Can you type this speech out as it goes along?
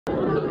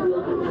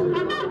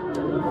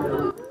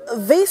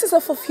This is a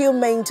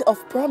fulfillment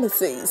of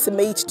promises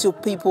made to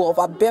people of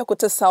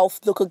Abeokuta South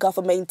Local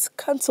Government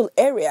Council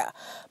area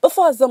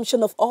before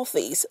assumption of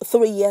office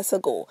 3 years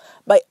ago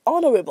by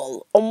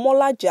Honorable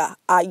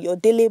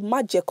Hon.Ayodele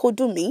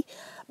Majekodunmi,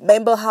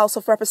 Member House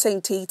of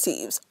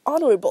Representatives,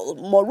 Honorable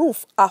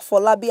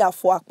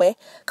Afolabi,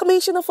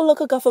 Commissioner for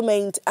Local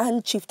Government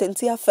and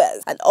Chieftaincy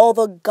Affairs, and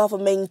other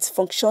government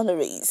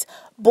functionaries,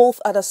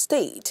 both at the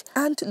state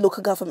and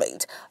local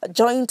government,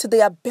 joined the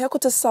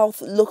Abeokuta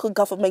South Local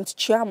Government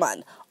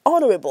Chairman,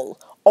 Honorable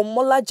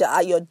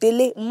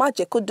Hon.Ayodele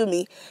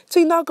Majekodunmi, to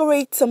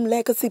inaugurate some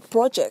legacy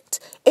project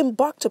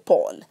embarked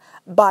upon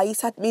by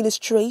its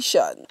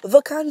administration.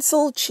 The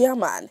council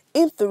chairman,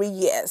 in 3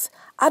 years,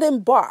 had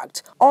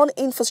embarked on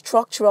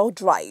infrastructural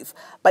drive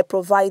by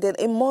providing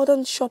a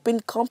modern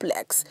shopping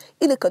complex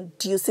in a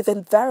conducive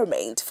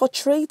environment for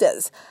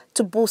traders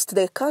to boost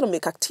the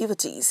economic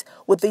activities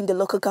within the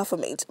local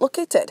government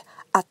located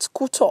at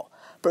Kuto,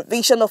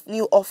 provision of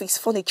new office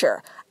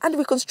furniture and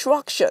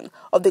reconstruction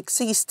of the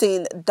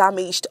existing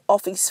damaged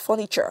office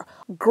furniture,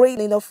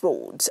 grading of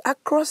roads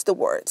across the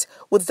wards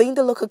within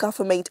the local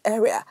government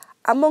area,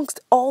 amongst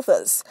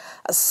others,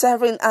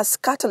 serving as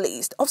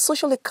catalyst of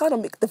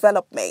socio-economic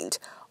development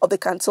of the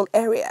council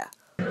area.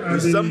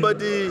 Is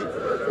somebody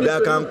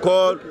that can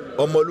call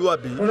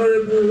Omoluabi,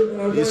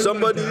 is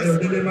somebody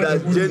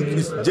that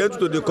is gentle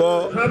to the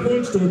core,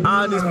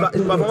 and his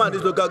performance in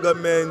this local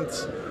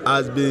government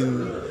has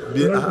been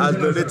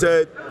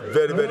rated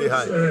very, very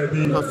high.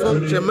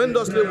 Performed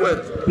tremendously well.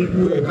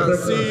 You can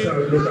see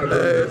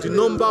the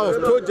number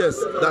of projects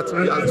that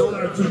he has done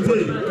for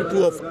the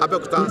people of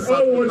Abeokuta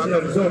South Local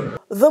Government.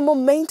 The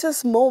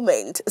momentous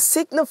moment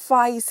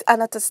signifies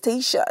an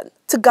attestation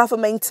to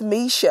government's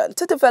mission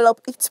to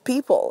develop its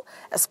people,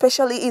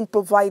 especially in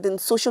providing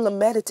social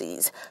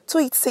amenities to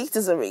its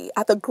citizenry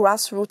at the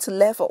grassroots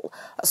level,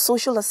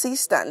 social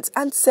assistance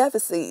and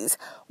services,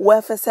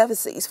 welfare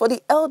services for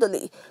the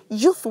elderly,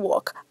 youth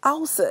work,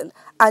 housing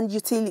and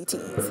utilities.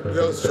 He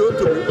has shown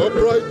to be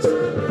upright,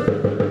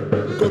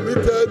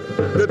 committed,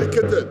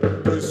 dedicated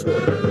to his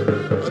work.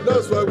 And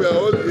that's why we are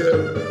all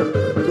here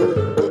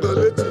to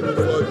congratulate him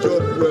for a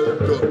job well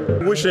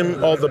done. Wish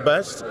him all the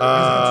best.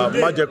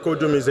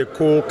 Majekodunmi is a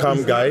cool,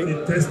 calm guy,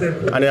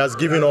 and he has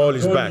given all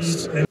his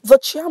best. The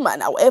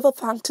chairman, however,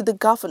 thanked the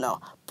governor,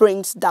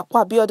 Prince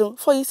Abeokuta,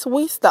 for his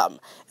wisdom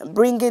in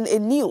bringing a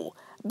new,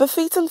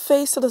 befitting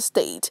face to the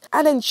state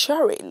and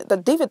ensuring the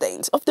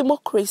dividends of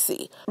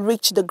democracy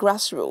reach the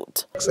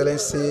grassroots.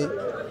 Excellency,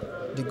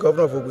 the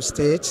governor of Ogun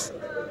State,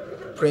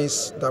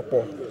 Prince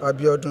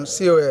Abeokuta,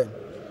 CON,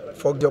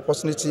 for the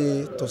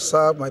opportunity to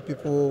serve my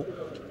people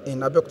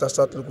in Abeokuta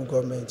South Local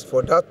Government.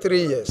 For that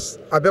 3 years,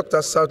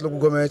 Abeokuta South Local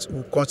Government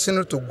will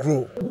continue to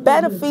grow.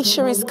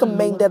 Beneficiaries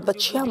commended the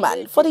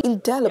chairman for the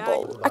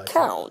indelible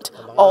account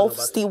of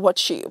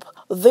stewardship.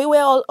 They were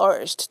all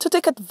urged to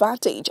take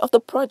advantage of the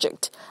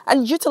project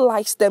and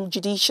utilize them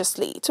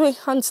judiciously to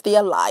enhance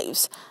their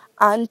lives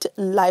and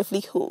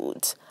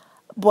livelihoods.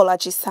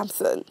 Bolaji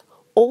Sampson,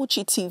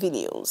 OGTV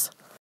News.